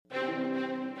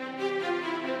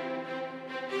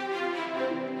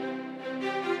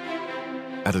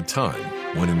At a time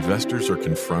when investors are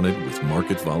confronted with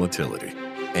market volatility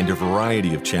and a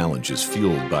variety of challenges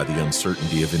fueled by the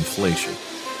uncertainty of inflation,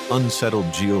 unsettled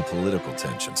geopolitical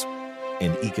tensions,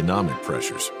 and economic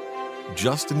pressures,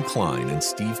 Justin Klein and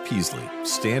Steve Peasley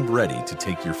stand ready to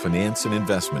take your finance and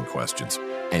investment questions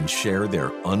and share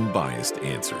their unbiased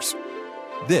answers.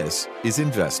 This is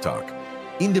Invest Talk,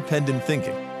 independent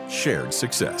thinking, shared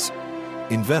success.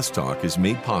 Invest Talk is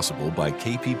made possible by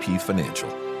KPP Financial,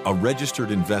 a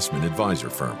registered investment advisor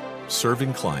firm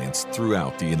serving clients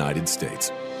throughout the United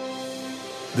States.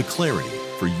 The clarity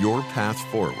for your path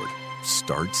forward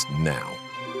starts now.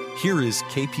 Here is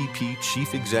KPP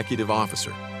Chief Executive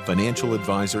Officer, Financial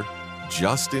Advisor,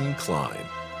 Justin Klein.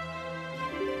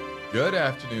 Good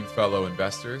afternoon, fellow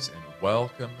investors, and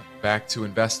welcome back to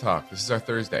Invest Talk. This is our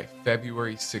Thursday,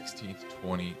 February 16th,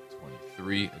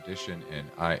 2023 edition, and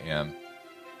I am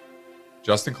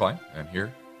Justin Klein. I'm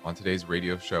here on today's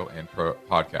radio show and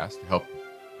podcast to help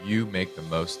you make the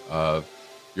most of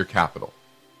your capital,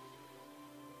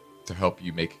 to help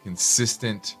you make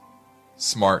consistent,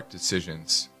 smart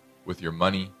decisions with your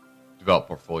money, develop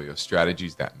portfolio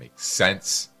strategies that make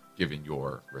sense given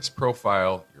your risk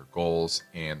profile, your goals,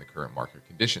 and the current market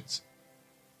conditions.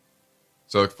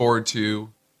 So I look forward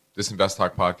to this Invest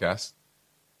Talk podcast,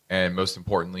 and most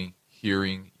importantly,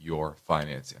 hearing your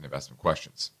finance and investment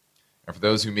questions. And for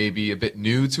those who may be a bit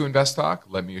new to Invest Talk,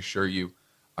 let me assure you,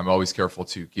 I'm always careful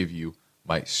to give you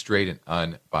my straight and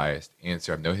unbiased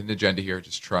answer. I have no hidden agenda here,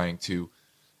 just trying to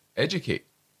educate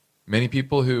many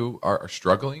people who are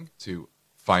struggling to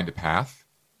find a path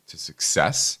to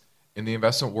success in the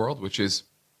investment world, which is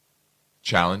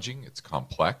challenging, it's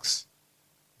complex,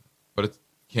 but it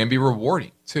can be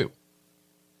rewarding too.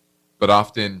 But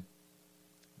often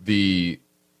the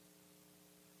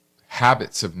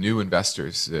habits of new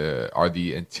investors are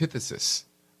the antithesis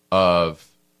of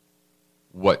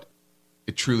what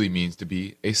it truly means to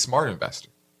be a smart investor.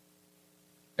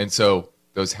 And so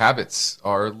those habits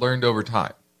are learned over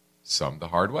time, some the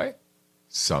hard way,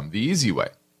 some the easy way.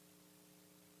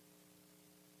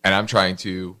 And I'm trying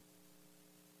to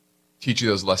teach you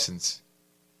those lessons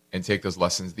and take those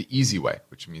lessons the easy way,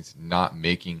 which means not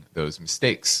making those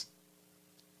mistakes,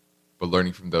 but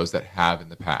learning from those that have in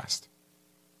the past.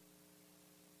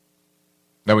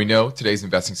 Now we know today's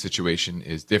investing situation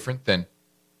is different than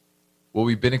what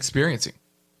we've been experiencing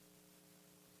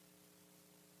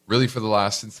really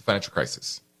since the financial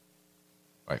crisis.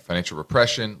 Right? Financial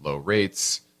repression, low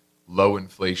rates, low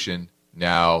inflation.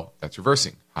 Now that's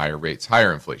reversing. Higher rates,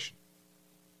 higher inflation.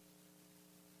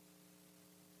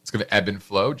 It's going to ebb and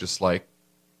flow just like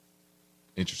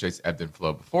interest rates ebbed and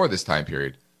flowed before this time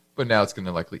period, but now it's going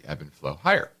to likely ebb and flow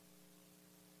higher.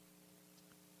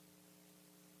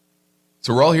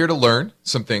 So we're all here to learn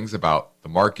some things about the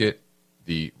market,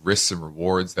 the risks and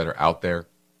rewards that are out there,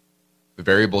 the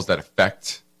variables that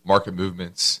affect market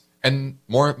movements, and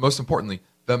most importantly,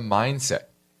 the mindset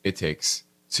it takes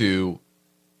to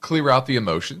clear out the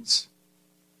emotions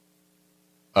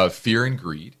of fear and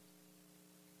greed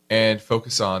and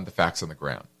focus on the facts on the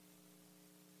ground.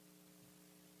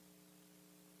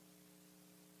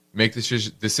 Make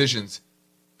decisions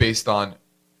based on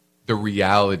the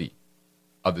reality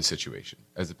of the situation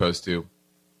as opposed to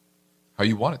how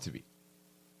you want it to be.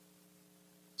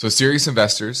 So serious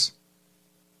investors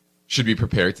should be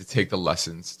prepared to take the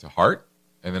lessons to heart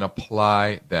and then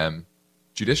apply them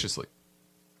judiciously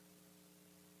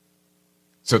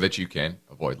so that you can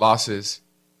avoid losses,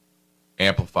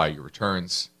 amplify your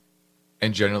returns,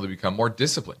 and generally become more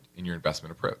disciplined in your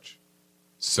investment approach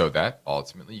so that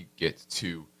ultimately you get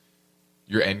to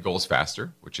your end goals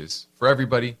faster, which is, for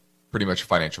everybody, pretty much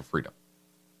financial freedom.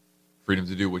 Freedom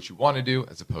to do what you want to do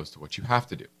as opposed to what you have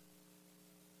to do.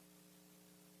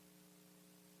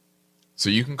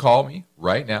 So you can call me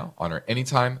right now on our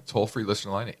anytime toll-free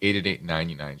listener line at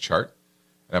 888-99-CHART,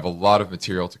 and I have a lot of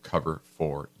material to cover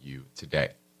for you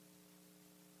today.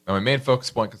 Now, my main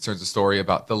focus point concerns a story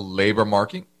about the labor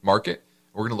market.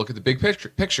 We're going to look at the big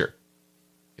picture.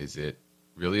 Is it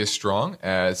really as strong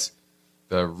as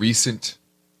the recent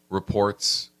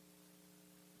reports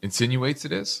insinuates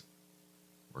it is?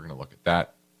 We're going to look at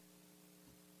that.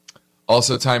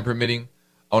 Also, time permitting,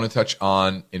 I want to touch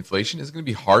on inflation. Is it going to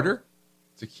be harder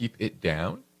to keep it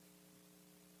down?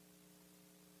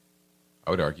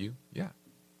 I would argue, yeah.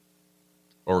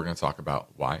 Or we're going to talk about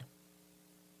why.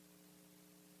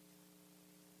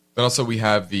 Then also we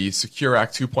have the Secure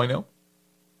Act 2.0.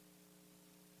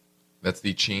 That's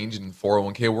the change in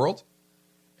 401k world.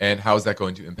 And how is that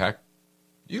going to impact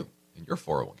you and your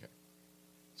 401k?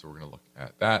 So we're going to look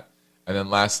at that. And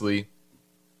then lastly,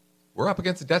 we're up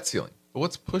against a debt ceiling. But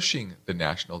what's pushing the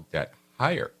national debt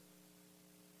higher.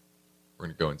 We're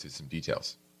going to go into some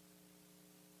details.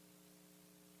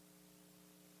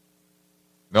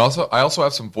 Now I also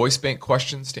have some voice bank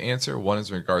questions to answer. One is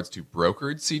in regards to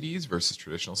brokered CDs versus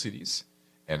traditional CDs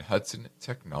and Hudson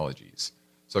Technologies.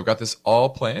 So I've got this all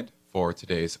planned for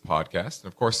today's podcast.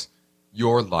 And of course,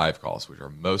 your live calls, which are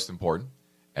most important,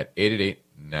 at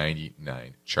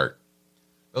 888-99-CHART.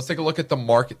 Let's take a look at the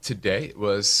market today. It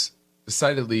was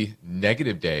decidedly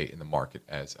negative day in the market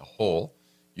as a whole.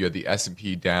 You had the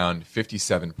S&P down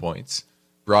 57 points,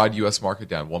 broad U.S. market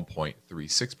down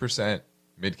 1.36%,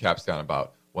 mid caps down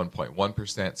about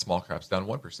 1.1%, small caps down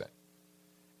 1%.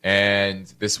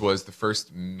 And this was the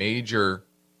first major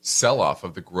sell-off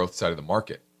of the growth side of the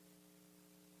market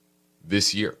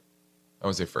this year. I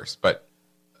won't say first, but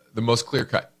the most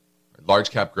clear-cut.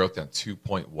 Large cap growth down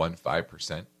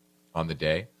 2.15% on the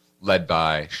day, led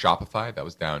by Shopify. That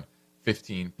was down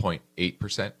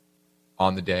 15.8%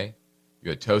 on the day. You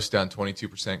had Toast down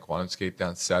 22%, QuantumScape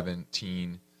down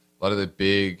 17%. A lot of the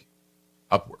big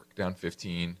Upwork down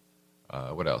 15%.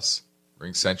 What else?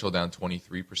 RingCentral down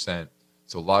 23%.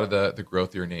 So a lot of the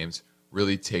growthier names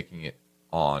really taking it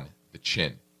on the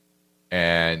chin.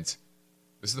 And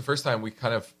this is the first time we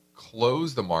kind of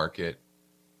closed the market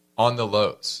on the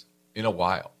lows in a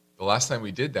while. The last time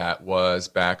we did that was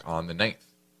back on the 9th.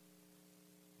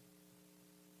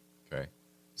 Okay.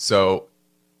 So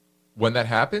when that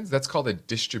happens, that's called a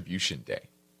distribution day.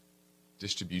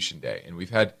 Distribution day. And we've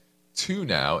had two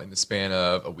now in the span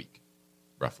of a week,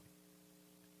 roughly.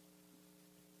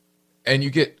 And you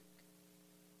get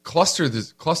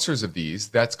clusters of these.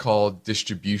 That's called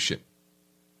distribution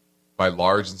by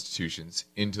large institutions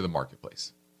into the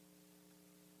marketplace.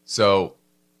 So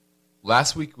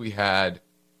last week we had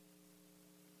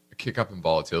a kick up in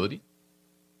volatility,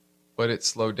 but it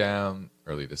slowed down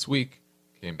early this week,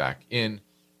 came back in,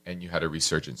 and you had a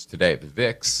resurgence today. The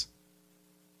VIX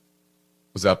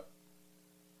was up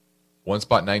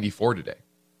 1.94 today,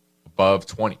 above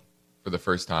 20 for the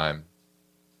first time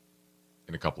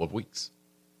in a couple of weeks.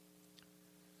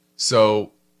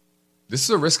 So this is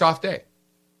a risk-off day.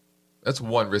 That's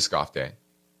one risk-off day,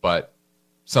 but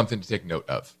something to take note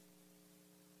of,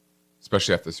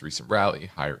 especially after this recent rally,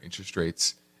 higher interest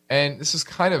rates. And this is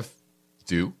kind of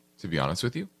due, to be honest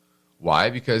with you. Why?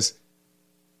 Because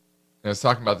I was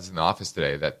talking about this in the office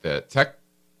today, that the tech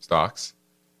stocks,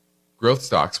 growth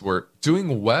stocks, were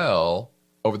doing well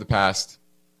over the past,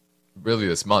 really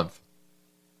this month,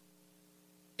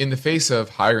 in the face of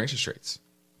higher interest rates,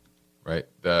 right?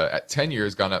 At 10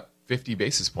 years gone up 50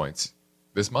 basis points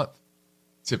this month.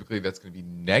 Typically, that's going to be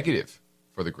negative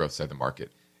for the growth side of the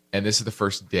market. And this is the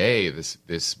first day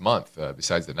this month,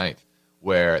 besides the 9th,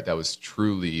 where that was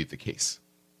truly the case,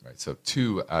 right? So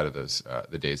 2 out of those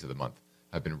the days of the month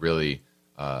have been really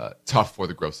tough for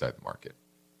the growth side of the market.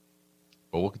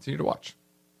 But we'll continue to watch.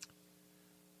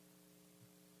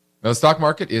 Now, the stock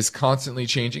market is constantly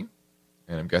changing,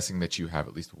 and I'm guessing that you have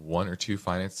at least one or two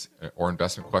finance or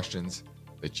investment questions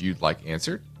that you'd like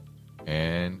answered,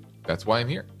 and that's why I'm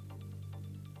here.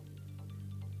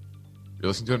 You're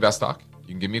listening to Invest Talk. You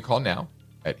can give me a call now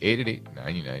at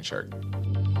 888-99-CHART.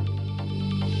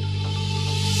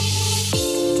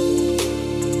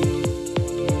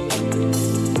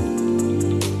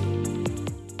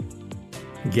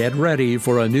 Get ready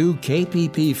for a new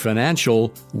KPP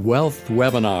Financial Wealth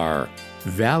Webinar,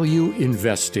 Value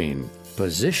Investing,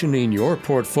 Positioning Your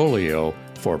Portfolio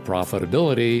for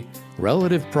Profitability,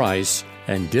 Relative Price,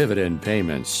 and Dividend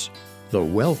Payments. The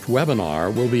Wealth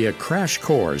Webinar will be a crash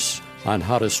course on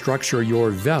how to structure your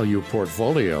value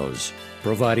portfolios,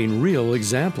 providing real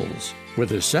examples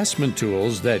with assessment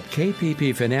tools that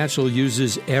KPP Financial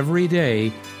uses every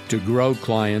day to grow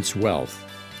clients' wealth.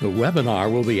 The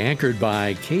webinar will be anchored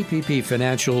by KPP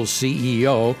Financial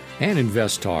CEO and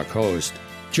Invest Talk host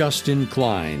Justin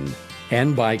Klein,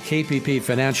 and by KPP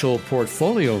Financial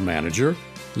Portfolio Manager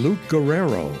Luke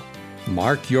Guerrero.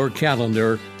 Mark your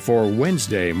calendar for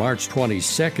Wednesday, March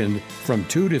 22nd from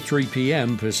 2 to 3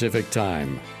 p.m. Pacific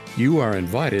Time. You are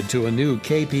invited to a new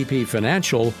KPP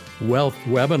Financial Wealth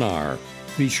Webinar.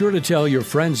 Be sure to tell your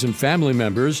friends and family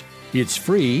members it's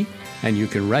free, and you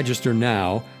can register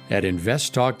now at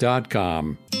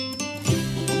investtalk.com.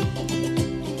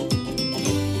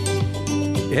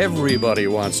 Everybody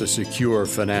wants a secure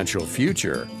financial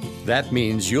future. That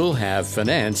means you'll have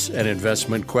finance and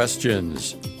investment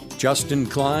questions. Justin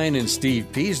Klein and Steve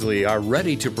Peasley are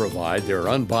ready to provide their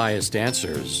unbiased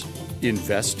answers.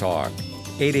 Invest Talk,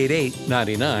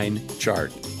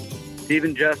 888-99-CHART. Steve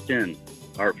and Justin,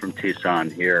 Art from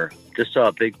Tucson here. Just saw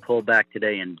a big pullback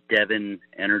today in Devon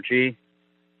Energy,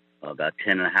 about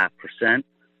 10.5%.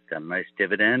 a nice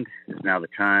dividend, is now the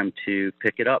time to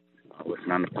pick it up.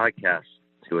 Listen on the podcast,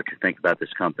 see what you think about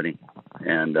this company.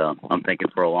 And I'm thinking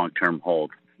for a long-term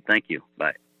hold. Thank you.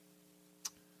 Bye.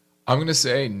 I'm going to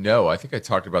say no. I think I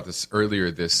talked about this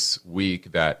earlier this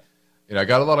week that I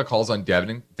got a lot of calls on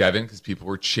Devon because people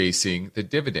were chasing the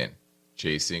dividend.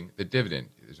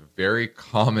 There's a very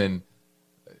common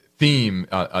theme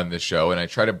on this show, and I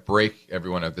try to break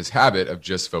everyone of this habit of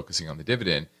just focusing on the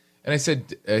dividend. And I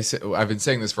said I've been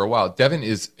saying this for a while. Devon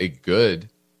is a good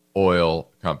oil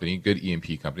company, good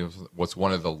E&P company. What's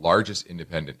one of the largest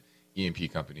independent E&P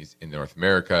companies in North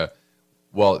America.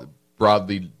 Well,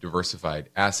 broadly diversified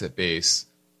asset base,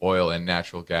 oil and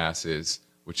natural gases,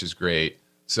 which is great.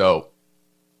 So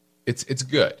it's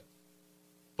good.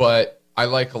 But I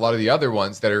like a lot of the other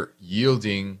ones that are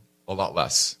yielding a lot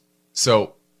less.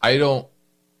 So I don't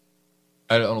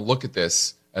look at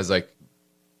this as like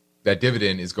that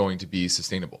dividend is going to be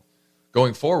sustainable.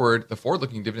 Going forward, the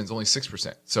forward-looking dividend is only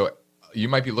 6%. So you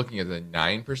might be looking at the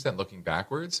 9% looking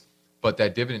backwards, but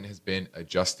that dividend has been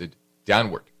adjusted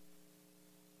downward.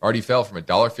 Already fell from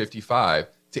 $1.55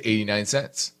 to 89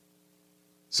 cents.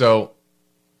 So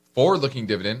forward-looking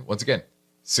dividend, once again,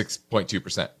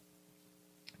 6.2%.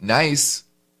 Nice,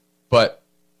 but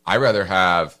I rather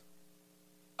have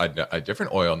a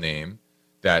different oil name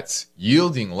that's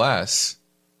yielding less,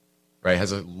 right?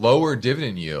 Has a lower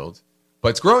dividend yield, but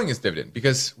it's growing its dividend,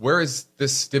 because where is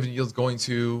this dividend yield going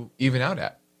to even out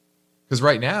at? Because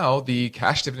right now, the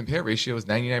cash dividend payout ratio is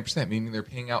 99%, meaning they're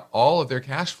paying out all of their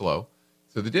cash flow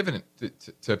to the dividend,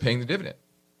 to paying the dividend.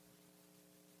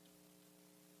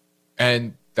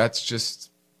 And that's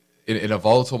just, in a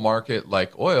volatile market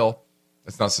like oil,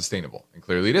 that's not sustainable. And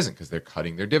clearly it isn't, because they're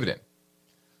cutting their dividend.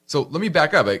 So let me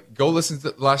back up. Go listen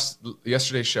to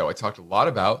yesterday's show. I talked a lot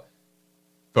about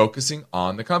focusing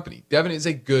on the company. Devon is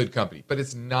a good company, but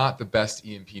it's not the best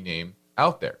E&P name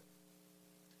out there.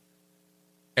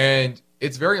 And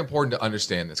it's very important to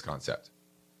understand this concept.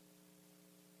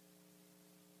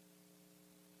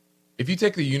 If you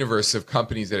take the universe of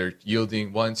companies that are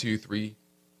yielding 1, 2,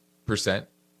 3%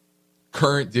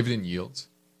 current dividend yields,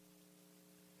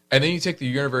 and then you take the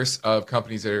universe of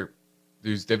companies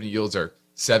whose dividend yields are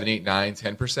 7, 8, 9,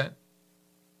 10%,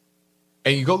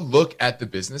 and you go look at the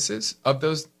businesses of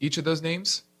each of those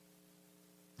names,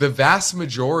 the vast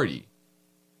majority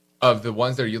of the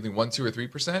ones that are yielding 1, 2, or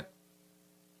 3%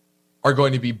 are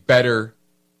going to be better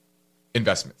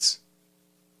investments,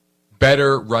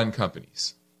 better run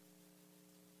companies.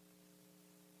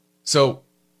 So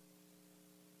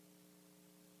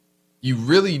you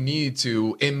really need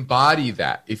to embody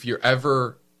that if you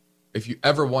ever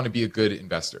want to be a good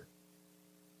investor.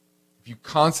 If you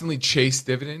constantly chase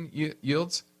dividend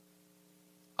yields,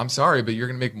 I'm sorry, but you're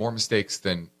going to make more mistakes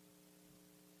than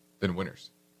winners.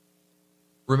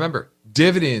 Remember,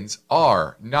 dividends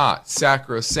are not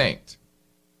sacrosanct.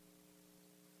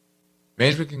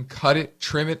 Management can cut it,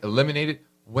 trim it, eliminate it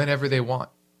whenever they want.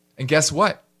 And guess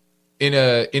what? In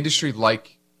an industry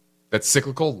that's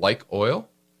cyclical, like oil,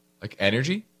 like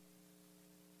energy,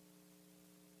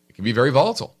 it can be very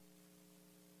volatile.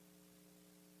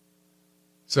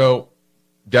 So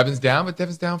Devon's down, but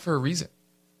Devon's down for a reason.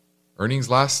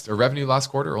 Revenue last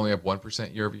quarter only up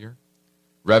 1% year over year.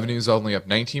 Revenue's only up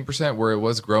 19%, where it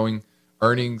was growing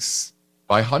earnings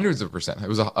by hundreds of percent. It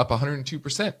was up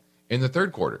 102% in the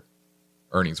third quarter.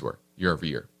 Earnings were year over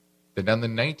year. Then down to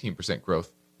 19%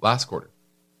 growth last quarter.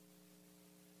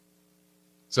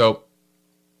 So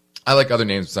I like other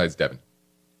names besides Devon.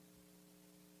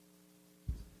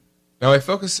 Now, my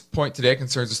focus point today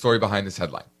concerns the story behind this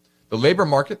headline: the labor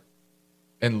market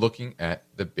and looking at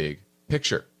the big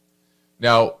picture.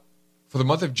 Now, for the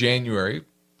month of January,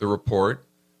 the report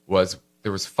was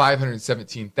there was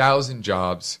 517,000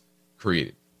 jobs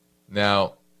created.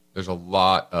 Now, there's a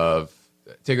lot of,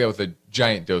 take that with a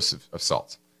giant dose of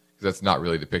salt, because that's not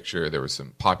really the picture. There was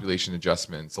some population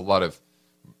adjustments, a lot of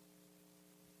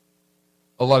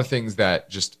things that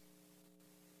just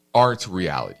aren't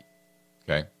reality,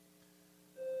 okay?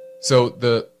 So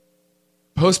the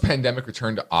post-pandemic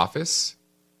return to office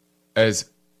has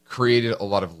created a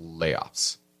lot of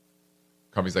layoffs.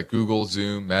 Companies like Google,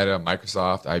 Zoom, Meta,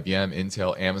 Microsoft, IBM,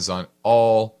 Intel, Amazon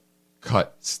all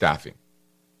cut staffing.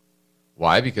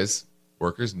 Why? Because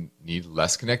workers need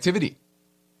less connectivity.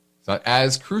 It's not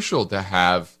as crucial to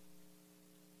have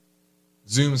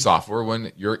Zoom software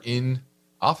when you're in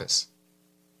office.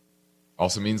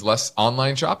 Also means less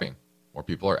online shopping. More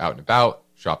people are out and about,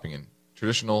 shopping in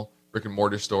traditional brick and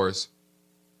mortar stores,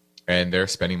 and they're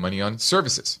spending money on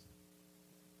services.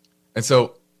 And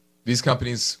so these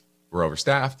companies were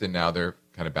overstaffed, and now they're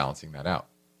kind of balancing that out.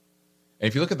 And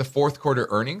if you look at the fourth quarter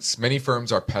earnings, many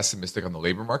firms are pessimistic on the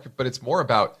labor market, but it's more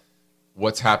about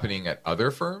what's happening at other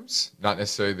firms, not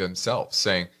necessarily themselves,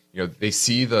 saying, they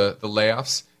see the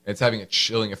layoffs and it's having a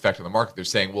chilling effect on the market. They're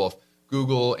saying, well, if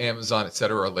Google, Amazon, et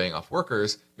cetera, are laying off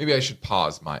workers, maybe I should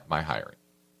pause my hiring.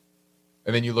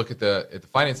 And then you look at the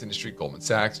finance industry, Goldman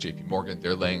Sachs, JP Morgan,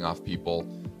 they're laying off people,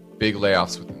 big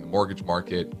layoffs within the mortgage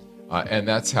market. And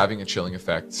that's having a chilling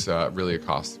effect really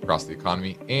across the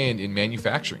economy and in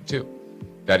manufacturing too.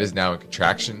 That is now in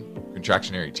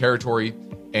contractionary territory,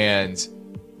 and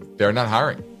they're not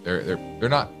hiring. They're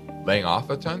not laying off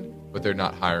a ton, but they're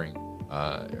not hiring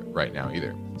right now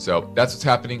either. So that's what's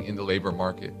happening in the labor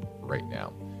market right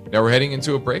now. Now we're heading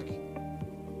into a break.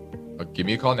 Give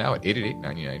me a call now at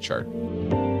 888-99-CHART.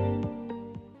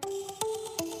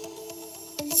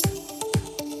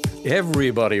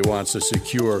 Everybody wants a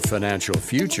secure financial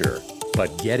future,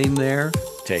 but getting there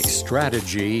takes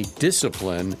strategy,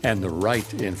 discipline, and the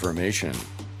right information.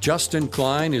 Justin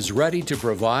Klein is ready to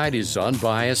provide his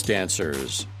unbiased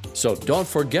answers. So don't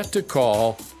forget to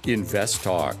call Invest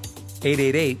Talk,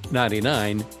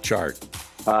 888-99-CHART.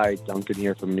 Hi, Duncan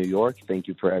here from New York. Thank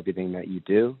you for everything that you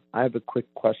do. I have a quick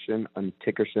question on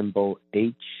ticker symbol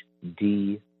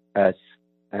HDSN,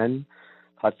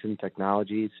 Hudson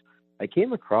Technologies. I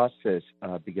came across this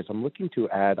because I'm looking to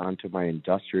add onto my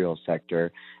industrial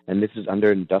sector, and this is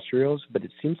under industrials, but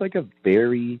it seems like a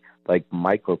very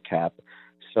micro cap.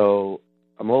 So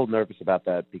I'm a little nervous about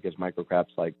that because micro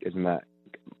caps isn't that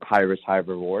high risk, high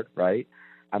reward, right?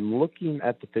 I'm looking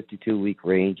at the 52-week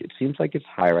range. It seems like it's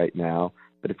high right now,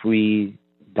 but if we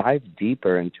dive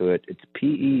deeper into it, its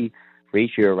PE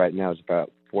ratio right now is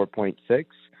about 4.6.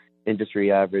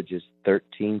 Industry average is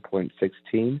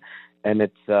 13.16. And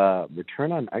its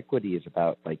return on equity is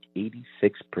about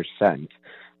 86%.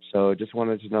 So just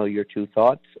wanted to know your two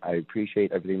thoughts. I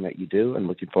appreciate everything that you do and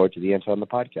looking forward to the answer on the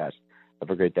podcast.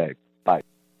 Have a great day. Bye.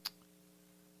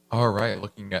 All right.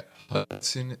 Looking at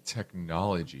Hudson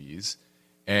Technologies.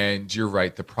 And you're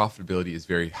right, the profitability is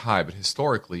very high, but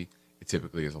historically, it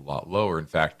typically is a lot lower. In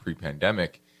fact,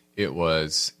 pre-pandemic, it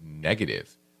was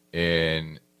negative.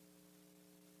 In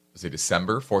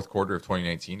December, fourth quarter of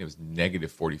 2019, it was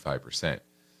negative 45%.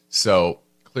 So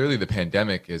clearly the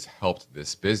pandemic has helped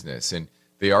this business, and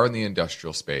they are in the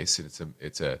industrial space, and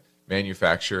it's a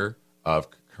manufacturer of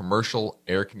commercial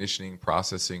air conditioning,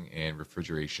 processing, and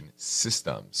refrigeration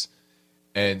systems.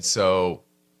 And so,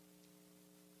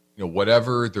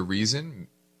 whatever the reason,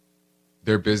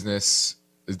 their business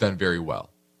is done very well.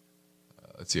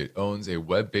 Let's see, it owns a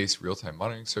web-based real-time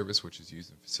monitoring service, which is used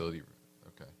in facility.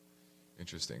 Okay,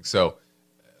 interesting. So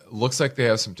looks like they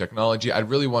have some technology. I'd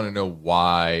really want to know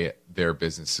why their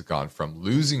business has gone from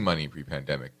losing money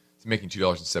pre-pandemic to making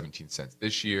 $2.17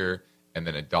 this year and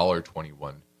then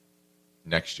 $1.21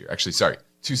 next year. Actually, sorry,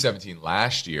 $2.17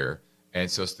 last year,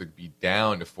 and so it's to be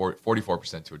down to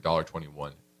 44% to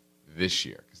 $1.21 this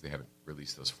year because they haven't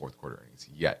released those fourth quarter earnings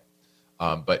yet.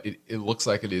 But it looks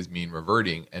like it is mean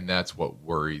reverting, and that's what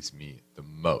worries me the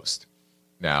most.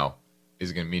 Now,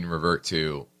 is it going to mean revert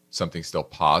to something still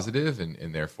positive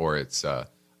and therefore it's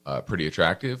pretty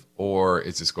attractive? Or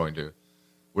is this going to,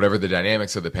 whatever the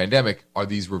dynamics of the pandemic, are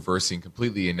these reversing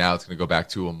completely and now it's going to go back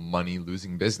to a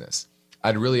money-losing business?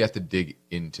 I'd really have to dig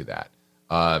into that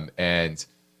and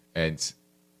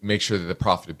make sure that the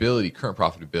profitability, current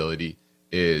profitability,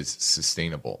 is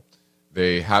sustainable.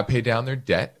 They have paid down their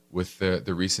debt with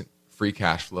the recent free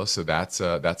cash flow, so that's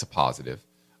a positive.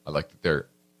 I like that they're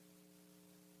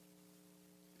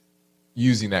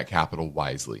using that capital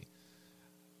wisely.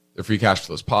 The free cash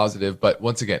flow is positive, but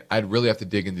once again, I'd really have to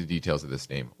dig into the details of this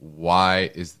name. Why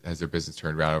has their business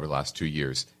turned around over the last 2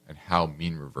 years, and how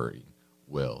mean reverting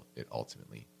will it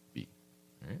ultimately be?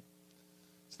 All right.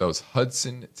 So that was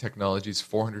Hudson Technologies,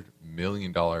 $483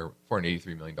 million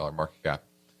market cap.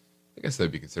 I guess that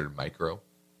would be considered micro.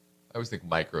 I always think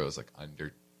micro is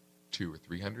under 200 or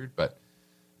 300, but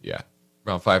yeah,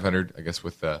 around 500. I guess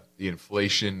with the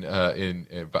inflation in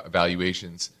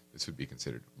valuations, this would be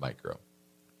considered micro.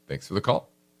 Thanks for the call.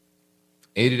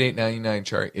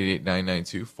 888-99-CHART,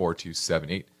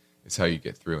 888-992-4278 is how you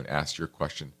get through and ask your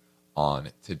question on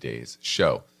today's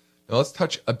show. Now let's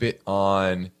touch a bit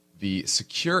on the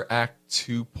Secure Act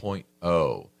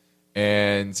 2.0.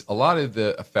 And a lot of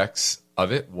the effects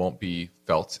of it won't be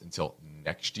felt until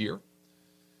next year.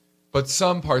 But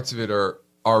some parts of it are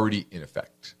already in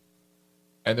effect.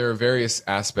 And there are various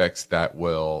aspects that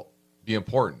will be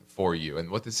important for you. And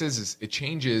what this is it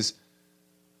changes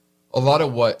a lot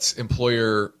of what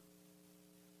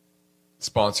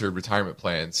employer-sponsored retirement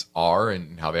plans are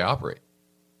and how they operate.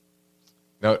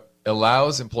 Now,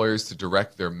 allows employers to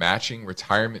direct their matching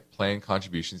retirement plan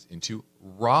contributions into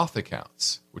Roth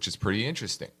accounts, which is pretty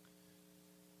interesting.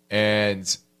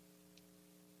 And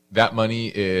that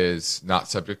money is not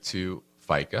subject to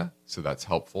FICA, so that's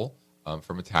helpful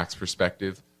from a tax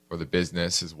perspective for the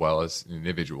business as well as an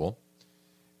individual.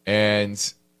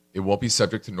 And it won't be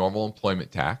subject to normal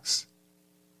employment tax,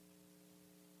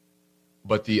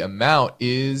 but the amount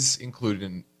is included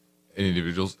in an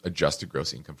individual's adjusted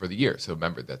gross income for the year. So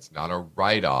remember, that's not a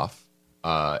write-off.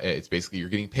 It's basically you're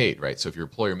getting paid, right? So if your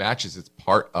employer matches, it's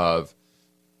part of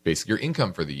basically your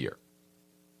income for the year.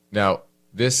 Now,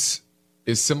 this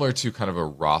is similar to kind of a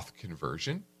Roth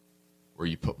conversion, where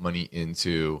you put money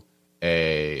into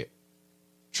a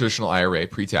traditional IRA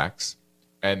pre-tax,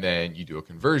 and then you do a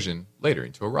conversion later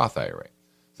into a Roth IRA.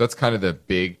 So that's kind of the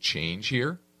big change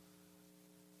here.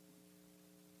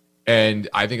 And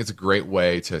I think it's a great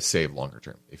way to save longer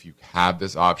term. If you have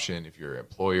this option, if your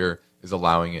employer is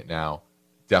allowing it now,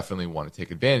 definitely want to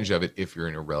take advantage of it if you're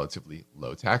in a relatively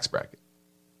low tax bracket.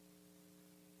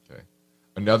 Okay.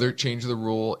 Another change of the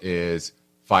rule is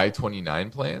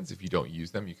 529 plans. If you don't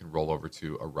use them, you can roll over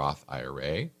to a Roth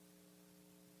IRA.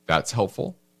 That's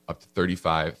helpful, up to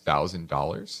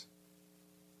 $35,000.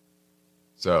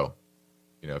 So,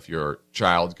 if your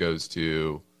child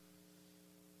doesn't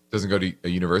go to a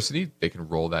university, they can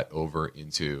roll that over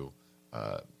into,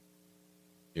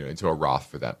 into a Roth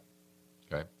for them.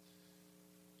 Okay.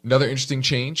 Another interesting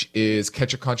change is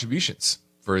catch-up contributions.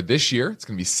 For this year, it's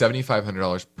going to be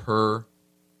 $7,500 per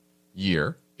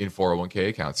year in 401k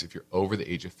accounts if you're over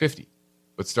the age of 50.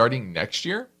 But starting in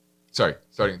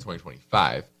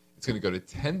 2025, it's going to go to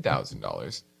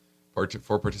 $10,000 for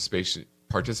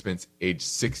participants age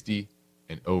 60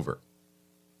 and over.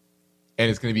 And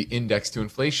it's going to be indexed to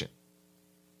inflation.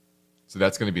 So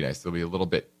that's going to be nice. There'll be a little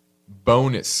bit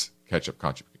bonus catch-up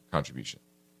contribution.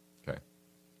 Okay.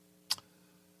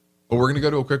 But we're going to go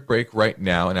to a quick break right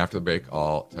now. And after the break,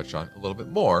 I'll touch on a little bit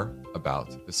more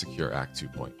about the Secure Act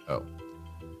 2.0.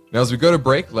 Now, as we go to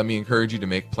break, let me encourage you to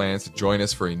make plans to join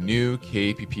us for a new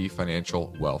KPP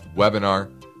Financial Wealth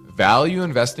webinar, Value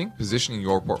Investing, Positioning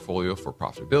Your Portfolio for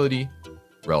Profitability,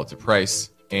 Relative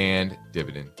Price, and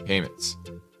Dividend Payments.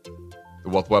 The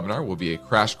Wealth webinar will be a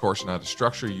crash course on how to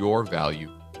structure your value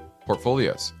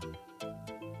portfolios,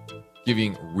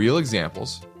 giving real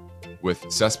examples with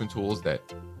assessment tools that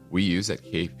we use at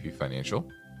KPP Financial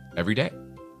every day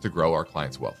to grow our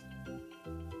clients' wealth.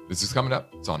 This is coming up.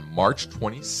 It's on March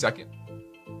 22nd,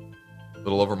 a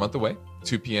little over a month away,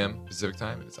 2 p.m. Pacific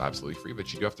time, and it's absolutely free,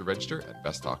 but you do have to register at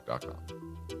investtalk.com.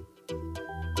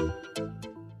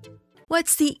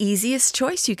 What's the easiest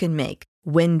choice you can make?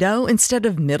 Window instead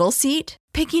of middle seat?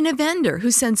 Picking a vendor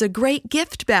who sends a great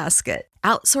gift basket?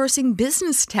 Outsourcing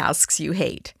business tasks you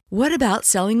hate? What about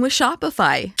selling with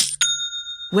Shopify?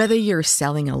 Whether you're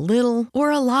selling a little or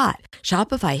a lot,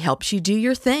 Shopify helps you do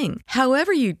your thing,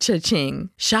 however you cha-ching.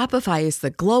 Shopify is the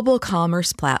global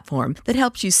commerce platform that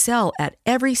helps you sell at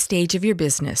every stage of your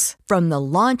business. From the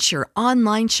launch your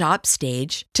online shop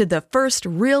stage to the first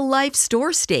real-life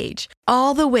store stage,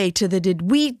 all the way to the did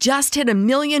we just hit 1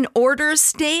 million orders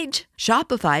stage.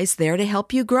 Shopify's there to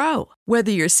help you grow.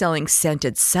 Whether you're selling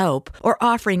scented soap or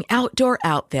offering outdoor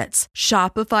outfits,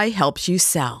 Shopify helps you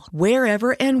sell.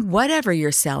 Wherever and whatever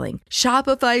you're selling,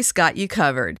 Shopify's got you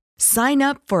covered. Sign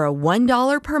up for a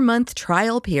 $1 per month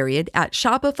trial period at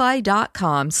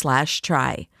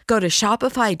shopify.com/try. Go to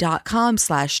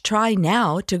shopify.com/try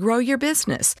now to grow your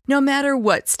business, no matter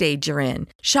what stage you're in.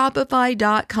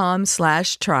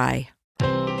 Shopify.com/try.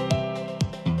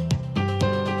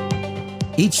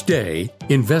 Each day,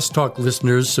 Invest Talk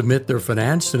listeners submit their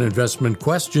finance and investment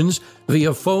questions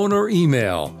via phone or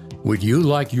email. Would you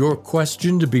like your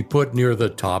question to be put near the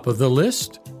top of the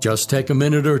list? Just take a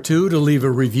minute or two to leave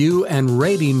a review and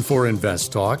rating for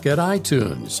Invest Talk at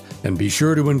iTunes. And be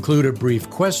sure to include a brief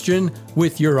question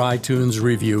with your iTunes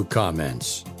review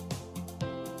comments.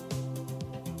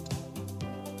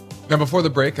 Now, before the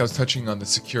break, I was touching on the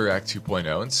Secure Act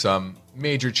 2.0 and some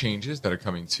major changes that are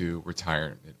coming to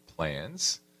retirement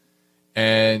plans.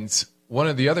 And one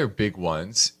of the other big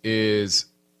ones is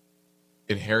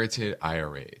inherited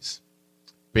IRAs.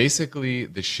 Basically,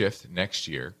 the shift next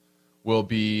year will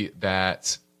be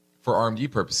that for RMD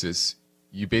purposes,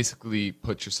 you basically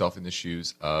put yourself in the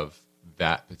shoes of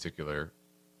that particular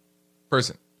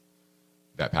person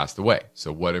that passed away.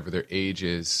 So whatever their age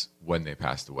is when they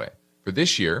passed away. For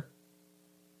this year,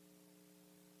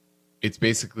 it's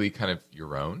basically kind of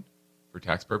your own for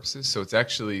tax purposes. So it's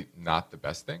actually not the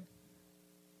best thing,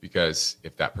 because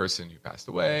if that person who passed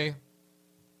away,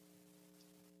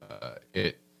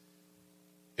 it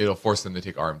it'll force them to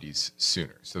take RMDs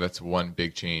sooner. So that's one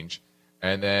big change.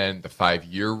 And then the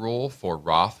 5-year rule for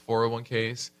Roth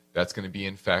 401ks, that's going to be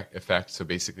in effect. So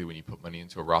basically, when you put money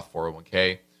into a Roth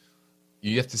 401k,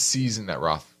 you have to season that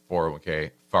Roth 401k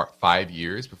for 5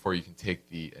 years before you can take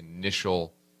the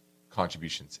initial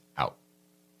contributions out.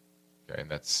 Okay, and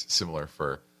that's similar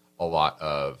for a lot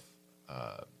of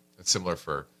it's similar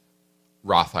for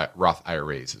Roth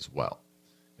IRAs as well.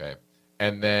 Okay,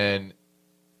 and then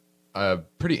a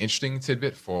pretty interesting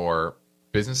tidbit for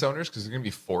business owners, because they're going to be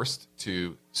forced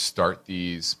to start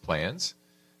these plans.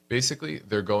 Basically,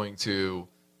 they're going to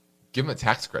give them a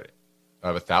tax credit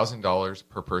of $1,000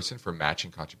 per person for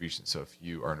matching contributions. So if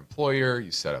you are an employer,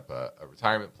 you set up a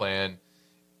retirement plan,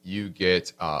 you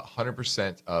get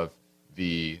 100% of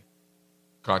the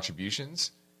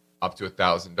contributions up to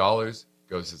 $1,000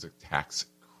 goes as a tax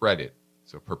credit.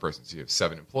 So per person. So you have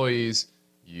 7 employees,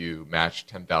 you match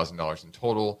 $10,000 in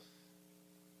total,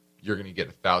 you're going to get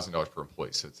 $1,000 per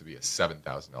employee. So it's to be a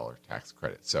 $7,000 tax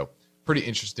credit. So pretty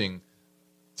interesting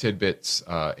tidbits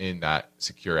in that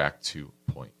Secure Act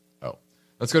 2.0.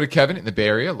 Let's go to Kevin in the Bay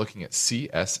Area looking at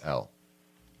CSL.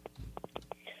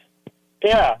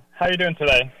 Yeah, how are you doing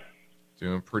today?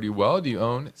 Doing pretty well. Do you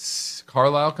own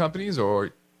Carlyle companies, or are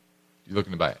you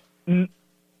looking to buy it?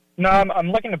 No,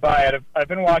 I'm looking to buy it. I've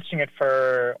been watching it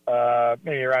for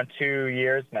maybe around 2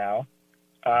 years now.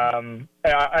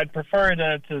 I'd prefer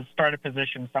to start a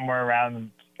position somewhere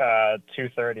around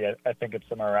 230. I think it's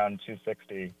somewhere around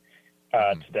 260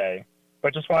 today.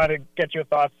 But just wanted to get your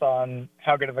thoughts on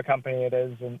how good of a company it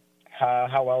is and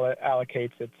how well it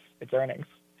allocates its earnings.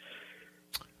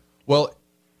 Well,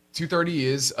 230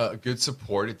 is a good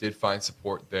support. It did find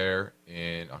support there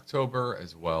in October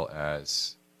as well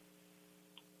as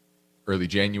early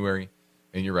January.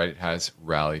 And you're right, it has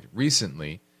rallied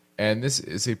recently. And this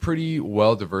is a pretty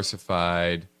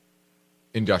well-diversified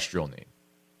industrial name.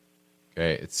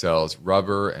 Okay, it sells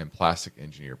rubber and plastic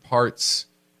engineered parts.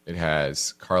 It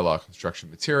has Carlyle Construction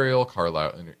Material,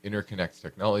 Carlyle Interconnect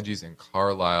Technologies, and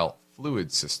Carlyle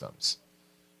Fluid Systems.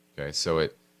 Okay, so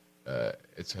it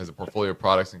has a portfolio of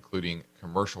products including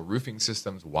commercial roofing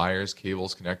systems, wires,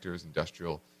 cables, connectors,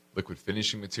 industrial liquid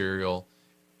finishing material.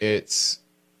 It's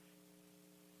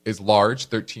large,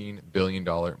 $13 billion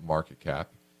market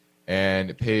cap, and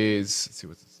it pays, let's see,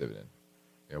 what's its dividend?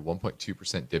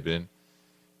 1.2% dividend.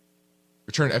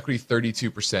 Return equity,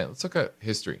 32%. Let's look at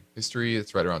history. History,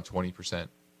 it's right around 20%.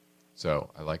 So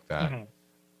I like that.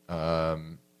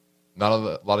 Mm-hmm. Not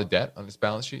a lot of debt on this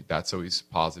balance sheet. That's always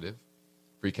positive.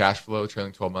 Free cash flow,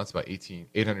 trailing 12 months, about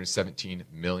 $817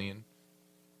 million.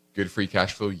 Good free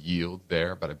cash flow yield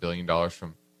there, about $1 billion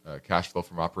from cash flow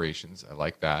from operations. I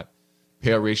like that.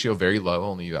 Payout ratio, very low,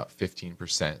 only about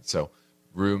 15%. So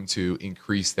room to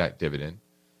increase that dividend.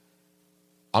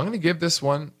 I'm going to give this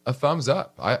one a thumbs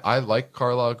up. I like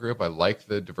Carlyle Group. I like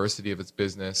the diversity of its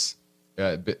business.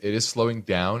 It is slowing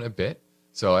down a bit,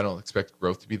 so I don't expect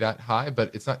growth to be that high,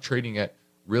 but it's not trading at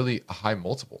really a high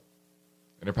multiple.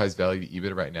 Enterprise value to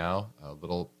EBITDA right now, a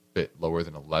little bit lower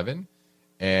than 11,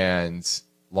 and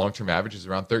long-term average is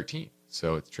around 13,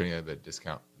 so it's trading at a bit of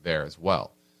discount there as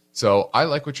well. So I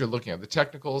like what you're looking at. The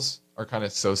technicals are kind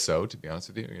of so-so, to be honest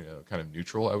with you, kind of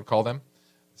neutral, I would call them.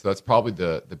 So that's probably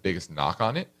the biggest knock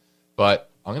on it.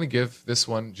 But I'm going to give this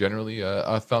one generally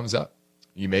a thumbs up.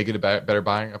 You may get a better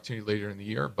buying opportunity later in the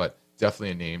year, but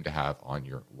definitely a name to have on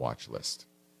your watch list.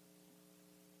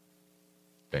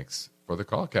 Thanks for the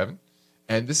call, Kevin.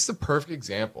 And this is a perfect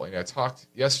example. I talked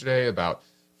yesterday about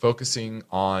focusing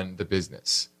on the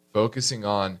business, focusing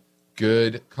on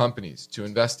good companies to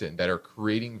invest in that are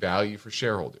creating value for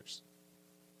shareholders.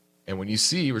 And when you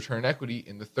see return on equity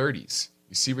in the 30s,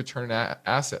 you see return on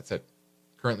assets at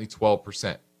currently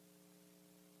 12%.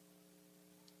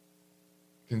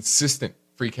 Consistent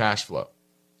free cash flow.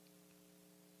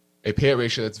 A payout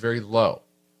ratio that's very low.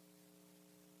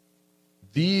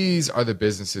 These are the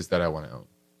businesses that I want to own.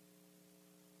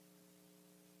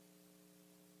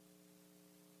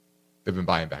 They've been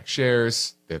buying back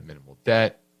shares. They have minimal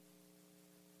debt.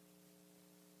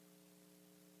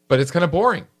 But it's kind of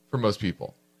boring for most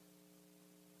people.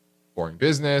 Boring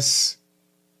business.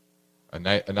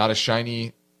 Not a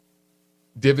shiny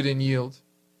dividend yield.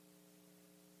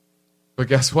 But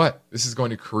guess what? This is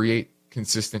going to create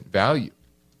consistent value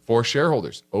for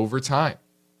shareholders over time.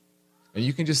 And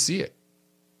you can just see it.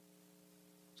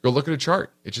 Go look at a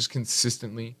chart. It just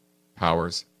consistently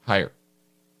powers higher.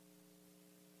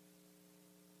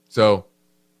 So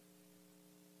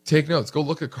take notes. Go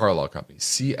look at Carlyle Company.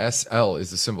 CSL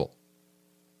is the symbol.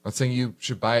 I'm not saying you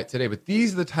should buy it today, but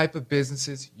these are the type of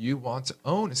businesses you want to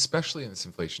own, especially in this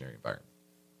inflationary environment.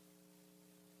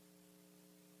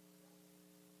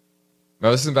 Now,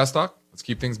 this is Invest Talk. Let's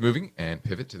keep things moving and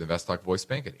pivot to the Invest Talk voice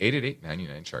bank at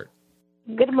 888-99-CHART.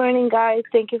 Good morning, guys.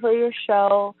 Thank you for your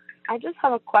show. I just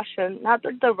have a question. Now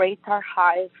that the rates are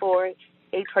high for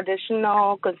a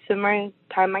traditional consumer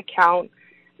time account,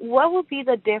 what would be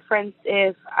the difference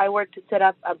if I were to set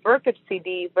up a brokerage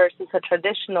CD versus a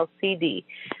traditional CD?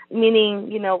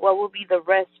 Meaning, what would be the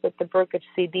risk with the brokerage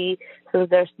CD since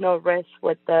there's no risk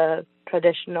with the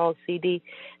traditional CD?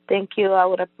 Thank you.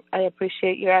 I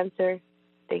appreciate your answer.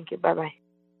 Thank you. Bye-bye.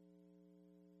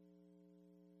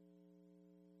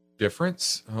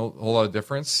 Difference, a whole lot of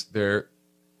difference. They're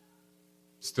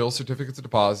still certificates of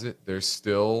deposit. They're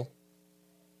still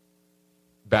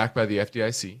backed by the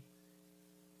FDIC.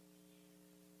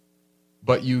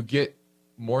 But you get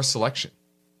more selection.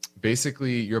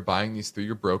 Basically, you're buying these through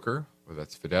your broker, whether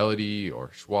that's Fidelity or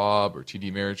Schwab or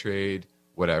TD Ameritrade,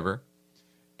 whatever.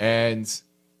 And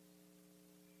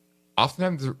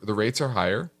oftentimes the rates are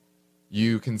higher.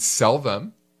 You can sell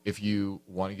them if you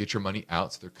want to get your money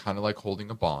out. So they're kind of like holding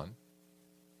a bond.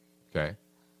 Okay.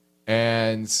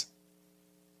 And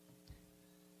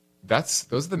those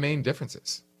are the main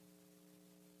differences.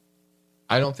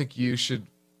 I don't think you should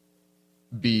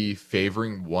be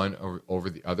favoring one over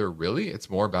the other, really. It's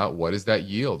more about what is that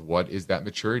yield? What is that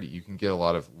maturity? You can get a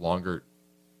lot of longer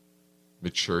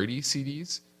maturity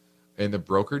CDs in the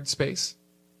brokered space.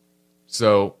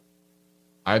 So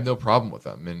I have no problem with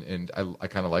them. And I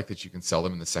kind of like that you can sell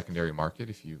them in the secondary market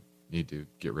if you need to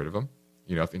get rid of them.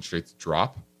 If interest rates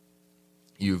drop,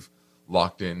 you've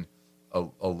locked in a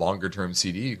longer term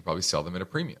CD, you can probably sell them at a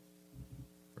premium,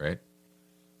 right?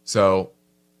 So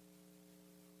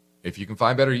if you can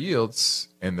find better yields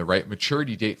and the right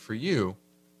maturity date for you,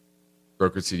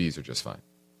 brokered CDs are just fine.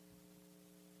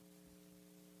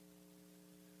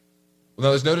 Well,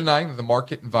 now there's no denying that the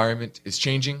market environment is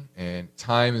changing and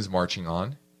time is marching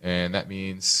on. And that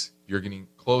means you're getting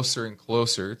closer and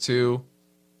closer to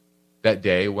that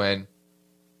day when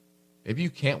maybe you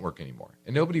can't work anymore.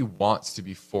 And nobody wants to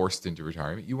be forced into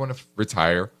retirement. You want to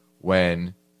retire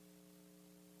when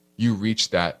you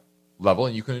reach that level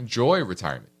and you can enjoy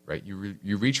retirement. Right?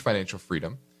 You reach financial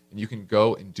freedom and you can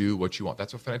go and do what you want.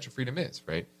 That's what financial freedom is,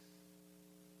 right?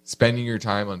 Spending your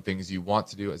time on things you want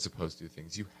to do as opposed to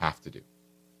things you have to do.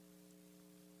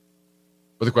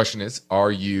 But the question is,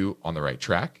 are you on the right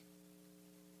track?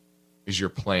 Is your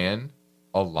plan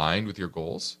aligned with your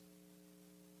goals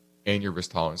and your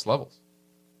risk tolerance levels?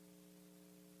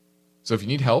 So if you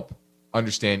need help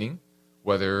understanding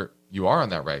whether you are on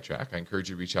that right track, I encourage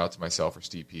you to reach out to myself or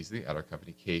Steve Peasley at our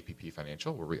company, KPP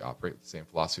Financial, where we operate with the same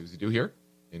philosophy as we do here,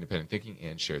 independent thinking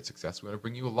and shared success. We want to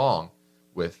bring you along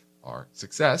with our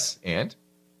success, and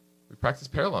we practice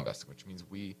parallel investing, which means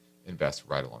we invest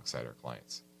right alongside our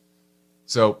clients.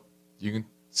 So you can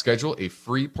schedule a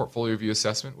free portfolio review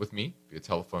assessment with me via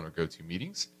telephone or go-to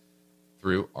meetings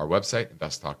through our website,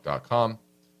 investtalk.com,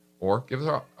 or give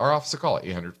us our office a call at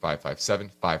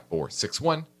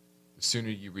 800-557-5461. The sooner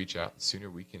you reach out, the sooner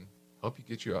we can help you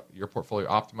get your portfolio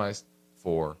optimized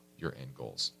for your end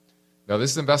goals. Now,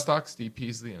 this is Invest Talk, Steve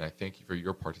Peasley, and I thank you for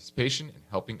your participation in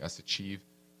helping us achieve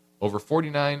over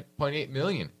 49.8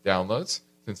 million downloads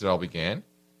since it all began.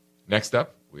 Next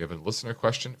up, we have a listener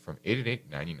question from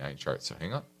 888-99-CHART, so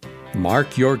hang on.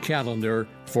 Mark your calendar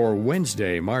for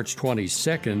Wednesday, March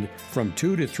 22nd from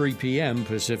 2 to 3 p.m.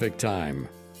 Pacific Time.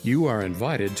 You are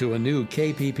invited to a new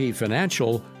KPP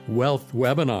Financial Wealth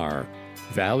Webinar,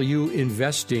 Value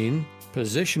Investing,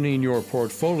 Positioning Your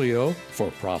Portfolio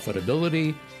for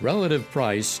Profitability, Relative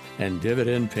Price, and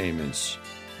Dividend Payments.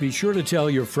 Be sure to tell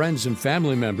your friends and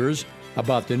family members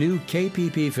about the new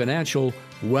KPP Financial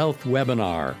Wealth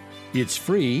Webinar. It's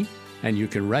free, and you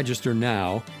can register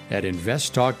now at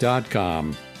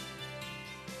investtalk.com.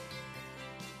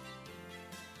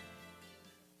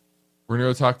 We're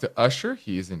going to talk to Usher.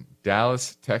 He is in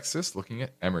Dallas, Texas, looking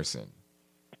at Emerson.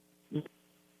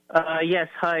 Yes.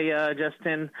 Hi,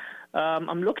 Justin.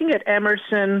 I'm looking at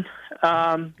Emerson.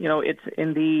 It's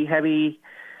in the heavy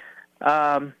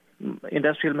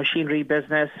industrial machinery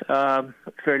business,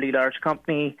 fairly large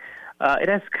company. It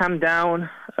has come down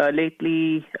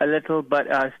lately a little, but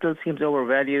still seems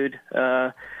overvalued.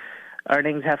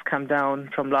 Earnings have come down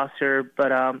from last year,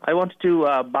 but I wanted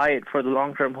to buy it for the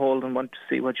long-term hold and want to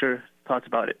see what your thoughts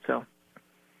about it. So,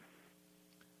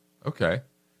 okay.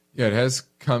 Yeah, it has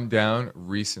come down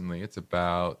recently. It's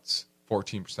about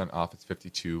 14% off its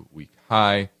 52-week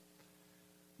high.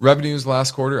 Revenues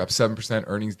last quarter up 7%,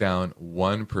 earnings down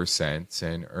 1%,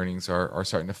 and earnings are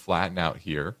starting to flatten out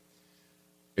here.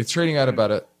 It's trading at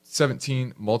about a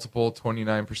 17 multiple,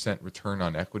 29% return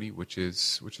on equity, which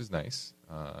is nice.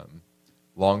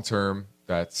 Long term,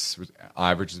 that's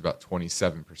average is about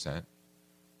 27%.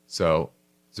 So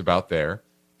it's about there.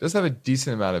 Does have a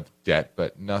decent amount of debt,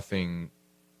 but nothing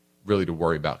really to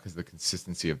worry about because of the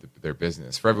consistency of their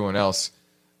business. For everyone else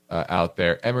out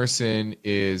there, Emerson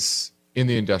is in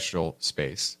the industrial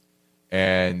space,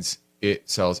 and it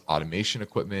sells automation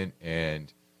equipment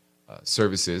and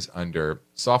services under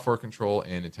software control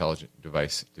and intelligent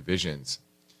device divisions.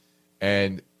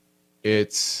 And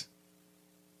it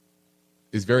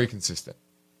is very consistent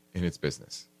in its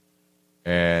business.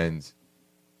 And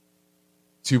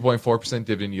 2.4%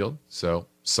 dividend yield, so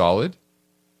solid,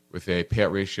 with a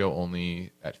payout ratio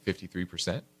only at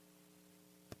 53%.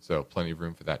 So plenty of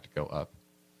room for that to go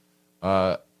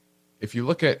up. If you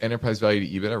look at enterprise value to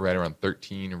EBITDA, right around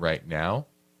 13 right now,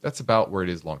 that's about where it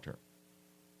is long term.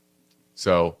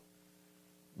 So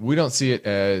we don't see it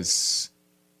as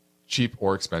cheap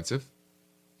or expensive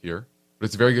here, but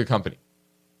it's a very good company.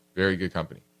 Very good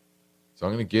company. So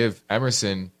I'm going to give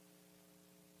Emerson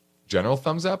general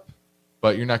thumbs up,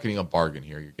 but you're not getting a bargain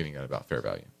here. You're getting at about fair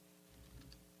value.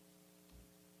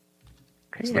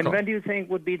 Okay, and when do you think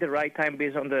would be the right time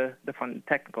based on the fund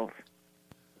technicals?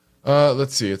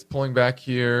 Let's see. It's pulling back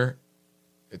here.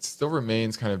 It still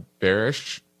remains kind of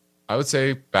bearish. I would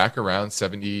say back around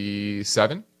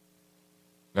 77.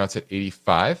 Now it's at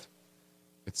 85.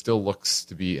 It still looks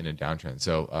to be in a downtrend.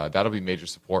 So that'll be major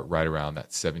support right around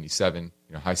that 77,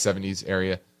 high 70s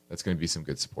area. That's going to be some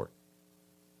good support.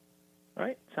 All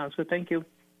right. Sounds good. Thank you.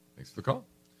 Thanks for the call.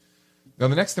 Now,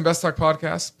 the next Invest Talk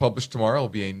podcast published tomorrow will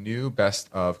be a new Best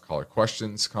of Caller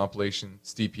Questions compilation.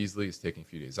 Steve Peasley is taking a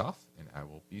few days off, and I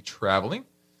will be traveling.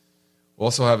 We'll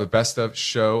also have a Best of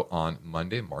show on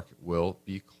Monday. Market will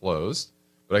be closed.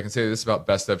 But I can say this about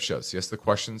Best of shows. Yes, the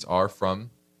questions are from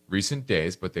recent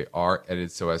days, but they are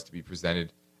edited so as to be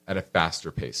presented at a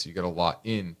faster pace. So you get a lot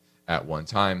in at one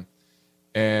time.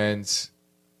 And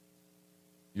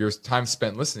your time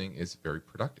spent listening is very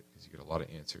productive because you get a lot of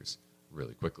answers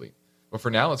really quickly. But for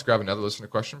now, let's grab another listener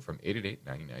question from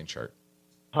 888-99-CHART.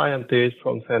 Hi, I'm Tej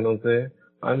from San Jose.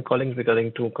 I'm calling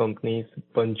regarding two companies,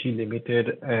 Bunge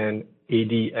Limited and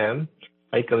ADM.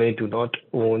 I currently do not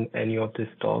own any of this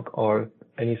stock or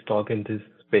any stock in this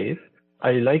space.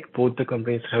 I like both the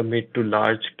companies have made to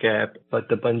large cap, but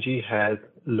the Bunge has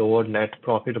lower net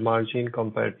profit margin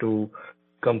compared to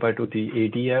the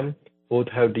ADM. Both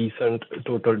have decent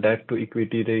total debt to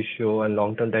equity ratio and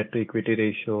long-term debt to equity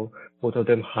ratio. Both of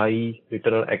them high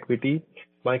return on equity.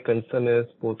 My concern is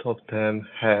both of them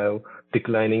have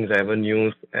declining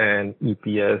revenues and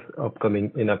EPS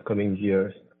in upcoming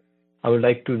years. I would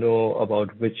like to know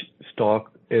about which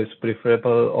stock is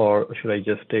preferable, or should I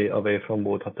just stay away from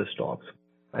both of the stocks?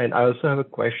 And I also have a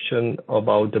question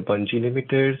about the Bunge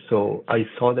Limited. So I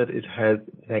saw that it has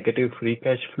negative free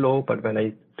cash flow, but when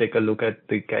I take a look at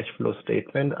the cash flow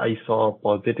statement, I saw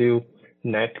positive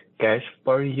net cash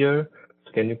per year.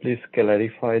 So can you please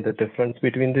clarify the difference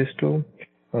between these two?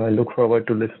 I look forward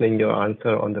to listening your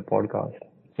answer on the podcast.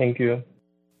 Thank you.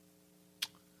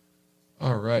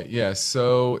 All right. Yeah.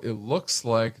 So it looks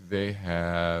like they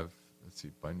have, let's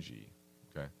see, Bunge.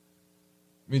 Okay.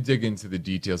 Let me dig into the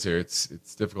details here. It's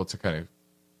difficult to kind of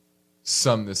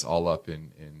sum this all up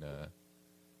in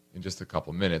just a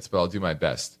couple minutes, but I'll do my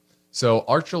best. So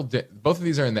both of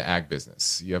these are in the ag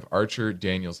business. You have Archer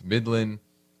Daniels Midland.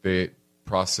 They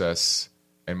process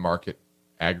and market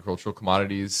agricultural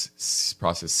commodities,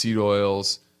 process seed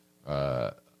oils,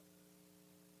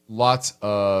 lots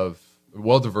of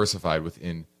well diversified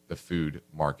within the food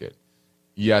market.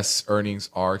 Yes, earnings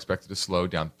are expected to slow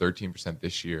down 13%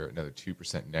 this year, another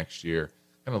 2% next year,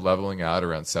 kind of leveling out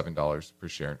around $7 per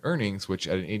share in earnings, which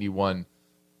at an 81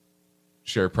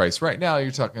 share price right now,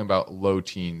 you're talking about low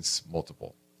teens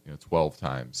multiple, 12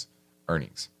 times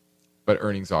earnings. But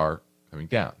earnings are coming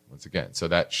down once again. So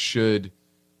that should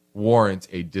warrant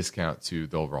a discount to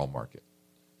the overall market.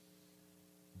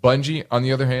 Bunge, on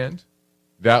the other hand,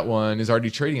 that one is already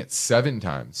trading at 7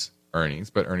 times earnings,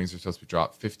 but earnings are supposed to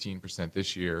drop 15%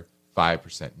 this year,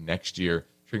 5% next year,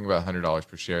 trading about $100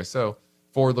 per share. So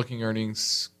forward-looking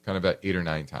earnings kind of at 8 or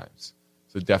 9 times.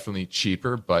 So definitely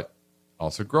cheaper, but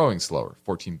also growing slower.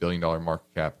 $14 billion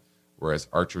market cap, whereas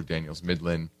Archer Daniels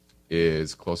Midland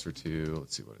is closer to,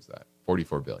 let's see, what is that?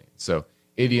 $44 billion. So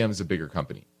ADM is a bigger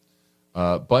company.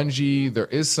 Bunge, there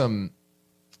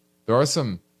are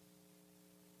some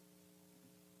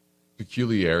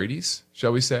peculiarities,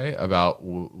 shall we say, about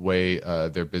way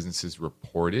their business is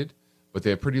reported, but they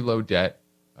have pretty low debt.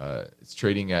 It's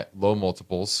trading at low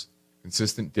multiples,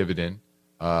 consistent dividend.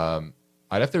 I'd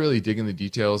have to really dig in the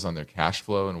details on their cash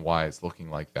flow and why it's looking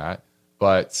like that.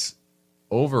 But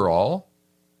overall,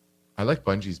 I like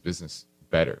Bunge's business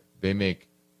better. They make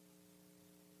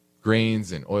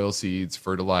grains and oilseeds,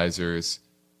 fertilizers,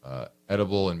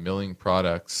 edible and milling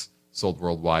products sold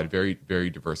worldwide, very, very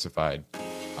diversified.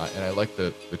 And I like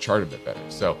the chart a bit better.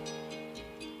 So,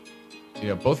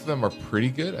 both of them are pretty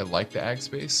good. I like the ag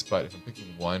space, but if I'm picking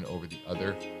one over the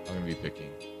other, I'm going to be picking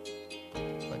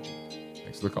Bunge.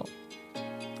 Thanks for the call.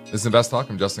 This is Invest Talk.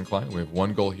 I'm Justin Klein. We have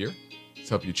one goal here to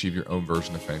help you achieve your own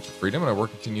version of financial freedom, and our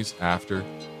work continues after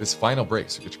this final break.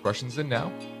 So get your questions in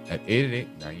now at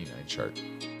 888-99-CHART.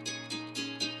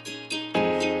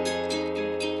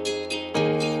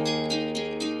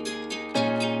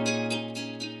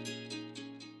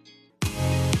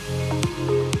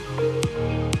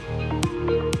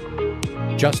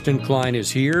 Justin Klein is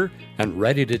here and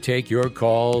ready to take your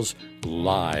calls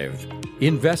live.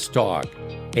 Invest Talk,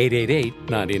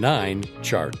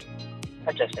 888-99-CHART.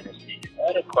 Hi, Justin and Steve. I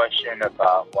had a question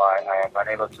about why I am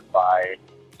unable to buy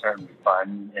certain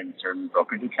funds in certain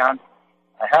brokerage accounts.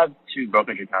 I have two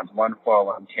brokerage accounts, one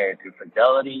 401k through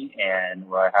Fidelity, and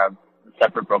where I have a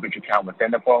separate brokerage account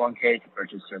within the 401k to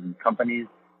purchase certain companies,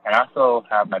 and I also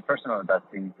have my personal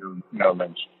investing through Merrill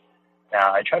Lynch.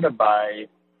 Now, I tried to buy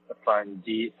the fund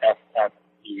DFFEX.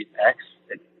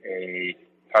 It's a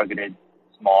targeted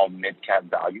small mid-cap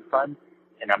value fund,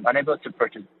 and I'm unable to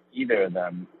purchase either of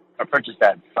them or purchase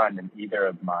that fund in either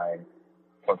of my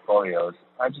portfolios.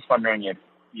 I'm just wondering if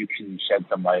you can shed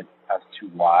some light as to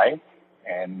why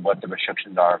and what the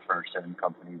restrictions are for certain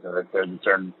companies, or if there's a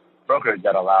certain brokerage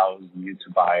that allows you to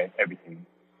buy everything.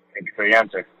 Thank you for your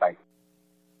answer. Bye.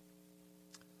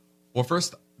 Well,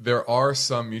 first, there are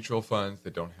some mutual funds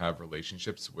that don't have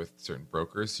relationships with certain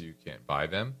brokers, so you can't buy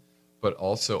them. But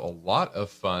also, a lot of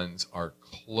funds are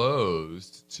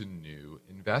closed to new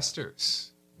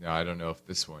investors. Now, I don't know if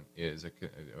this one is. I can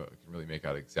really make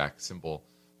out exact symbol,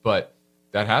 but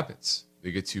that happens.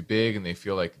 They get too big and they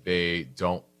feel like they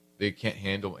can't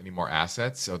handle any more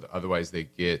assets. So otherwise, they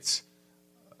get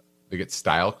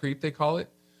style creep, they call it,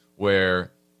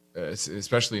 where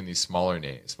especially in these smaller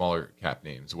cap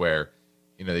names, where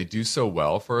they do so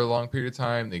well for a long period of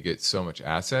time, they get so much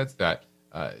assets that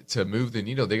to move the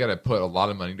needle, they got to put a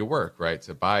lot of money to work, right?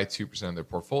 To buy 2% of their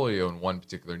portfolio in one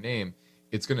particular name,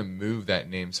 it's going to move that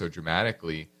name so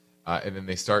dramatically, and then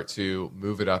they start to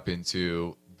move it up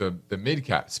into the mid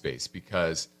cap space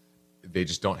because they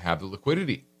just don't have the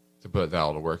liquidity to put that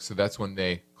all to work. So that's when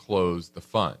they close the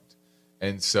fund.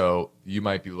 And so you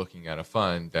might be looking at a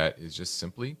fund that is just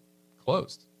simply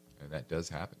closed, and that does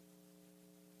happen.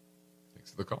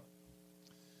 Thanks for the call.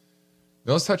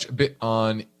 Now let's touch a bit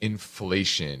on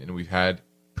inflation, and we've had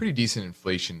pretty decent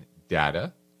inflation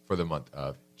data for the month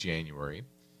of January.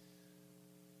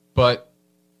 But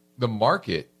the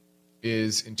market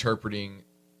is interpreting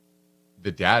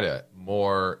the data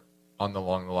more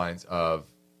along the lines of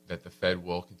that the Fed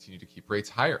will continue to keep rates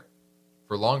higher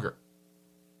for longer.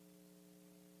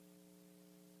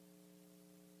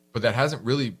 But that hasn't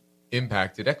really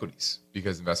impacted equities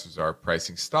because investors are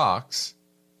pricing stocks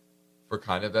for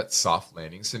kind of that soft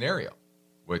landing scenario,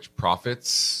 which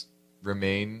profits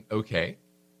remain okay.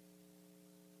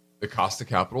 The cost of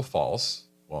capital falls.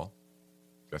 Well,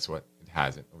 guess what? It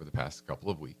hasn't over the past couple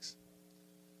of weeks.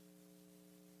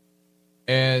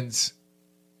 And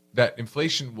that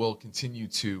inflation will continue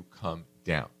to come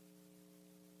down.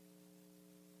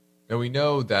 Now we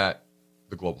know that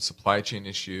the global supply chain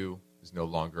issue is no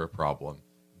longer a problem.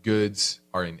 Goods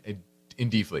are in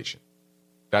deflation.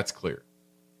 That's clear.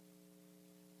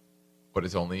 But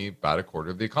it's only about a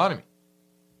quarter of the economy.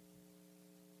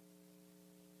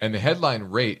 And the headline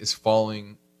rate is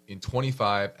falling in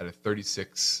 25 out of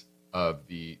 36 of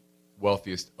the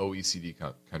wealthiest OECD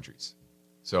countries.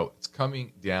 So it's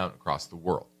coming down across the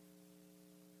world.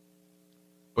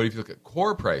 But if you look at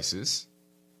core prices,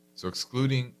 so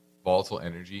excluding volatile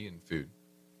energy and food,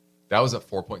 that was up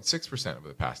 4.6% over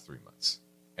the past 3 months.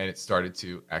 And it started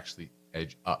to actually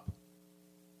edge up.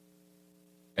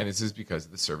 And this is because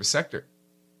of the service sector.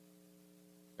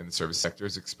 And the service sector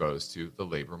is exposed to the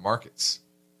labor markets.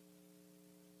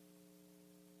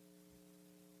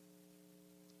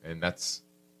 And that's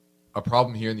a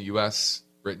problem here in the US,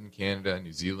 Britain, Canada,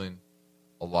 New Zealand,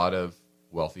 a lot of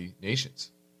wealthy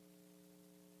nations.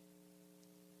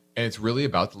 And it's really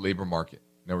about the labor market.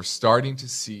 Now we're starting to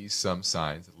see some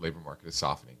signs that the labor market is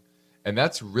softening. And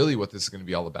that's really what this is going to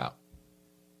be all about.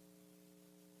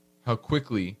 How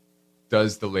quickly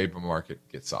does the labor market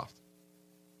get soft?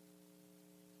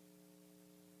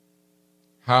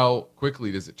 How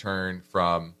quickly does it turn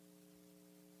from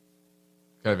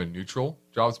kind of a neutral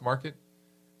jobs market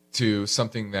to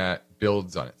something that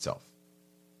builds on itself?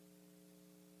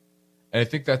 And I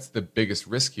think that's the biggest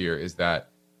risk here, is that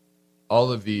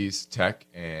all of these tech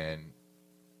and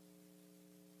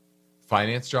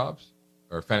finance jobs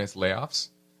or finance layoffs,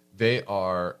 they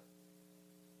are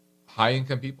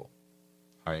high-income people.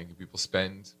 High-income people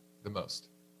spend the most.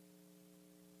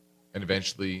 And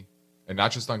eventually, and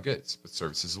not just on goods, but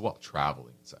services as well,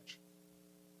 traveling and such,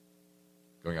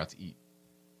 going out to eat.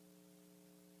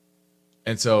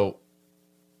 And so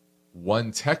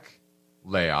one tech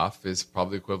layoff is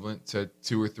probably equivalent to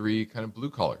 2 or 3 kind of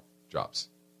blue-collar jobs.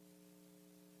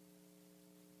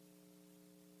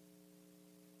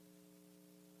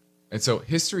 And so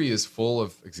history is full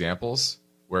of examples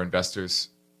where investors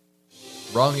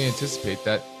wrongly anticipate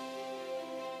that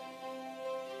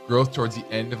growth towards the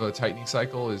end of a tightening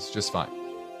cycle is just fine.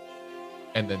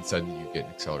 And then suddenly you get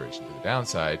an acceleration to the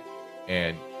downside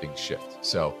and things shift.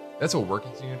 So that's what we're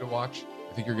continuing to watch.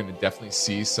 I think you're going to definitely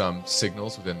see some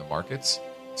signals within the markets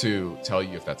to tell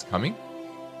you if that's coming.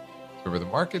 Remember, the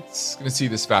market's going to see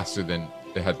this faster than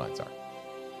the headlines are.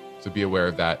 So be aware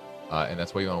of that. And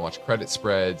that's why you want to watch credit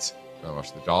spreads, you want to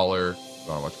watch the dollar, you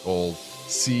want to watch gold,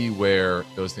 see where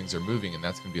those things are moving. And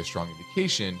that's going to be a strong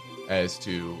indication as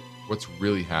to what's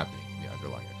really happening in the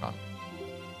underlying economy.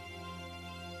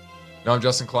 Now, I'm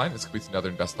Justin Klein. This completes another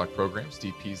Invest Talk program.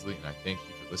 Steve Peasley, and I thank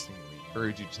you for listening. And we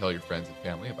encourage you to tell your friends and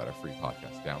family about our free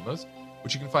podcast downloads,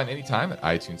 which you can find anytime at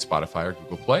iTunes, Spotify, or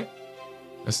Google Play.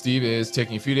 Now, Steve is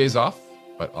taking a few days off,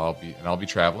 but I'll be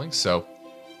traveling. So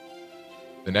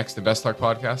the next Invest Talk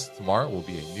podcast tomorrow will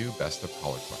be a new Best of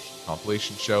Caller Question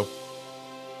compilation show.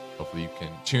 Hopefully you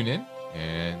can tune in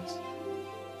and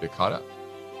get caught up.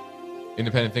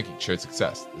 Independent thinking, shared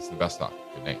success. This is the Invest Talk.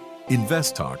 Good night.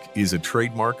 Invest Talk is a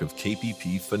trademark of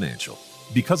KPP Financial.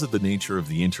 Because of the nature of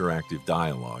the interactive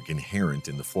dialogue inherent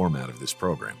in the format of this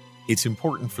program, it's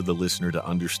important for the listener to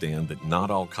understand that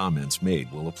not all comments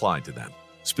made will apply to them.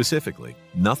 Specifically,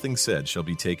 nothing said shall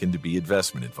be taken to be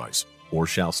investment advice, or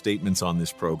shall statements on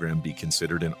this program be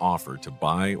considered an offer to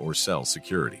buy or sell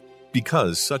security.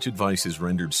 Because such advice is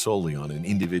rendered solely on an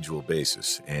individual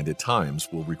basis and at times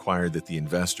will require that the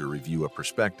investor review a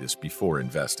prospectus before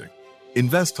investing.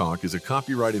 Invest Talk is a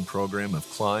copyrighted program of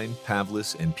Klein,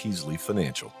 Pavlis, and Peasley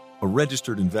Financial, a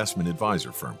registered investment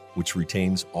advisor firm which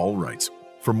retains all rights.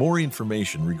 For more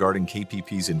information regarding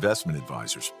KPP's investment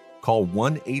advisors, call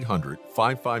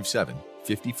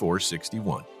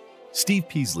 1-800-557-5461. Steve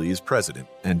Peasley is president,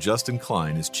 and Justin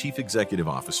Klein is chief executive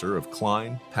officer of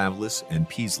Klein, Pavlis, and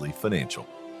Peasley Financial.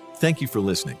 Thank you for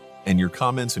listening, and your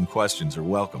comments and questions are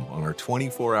welcome on our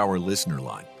 24-hour listener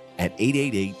line at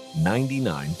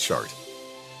 888-99-CHART.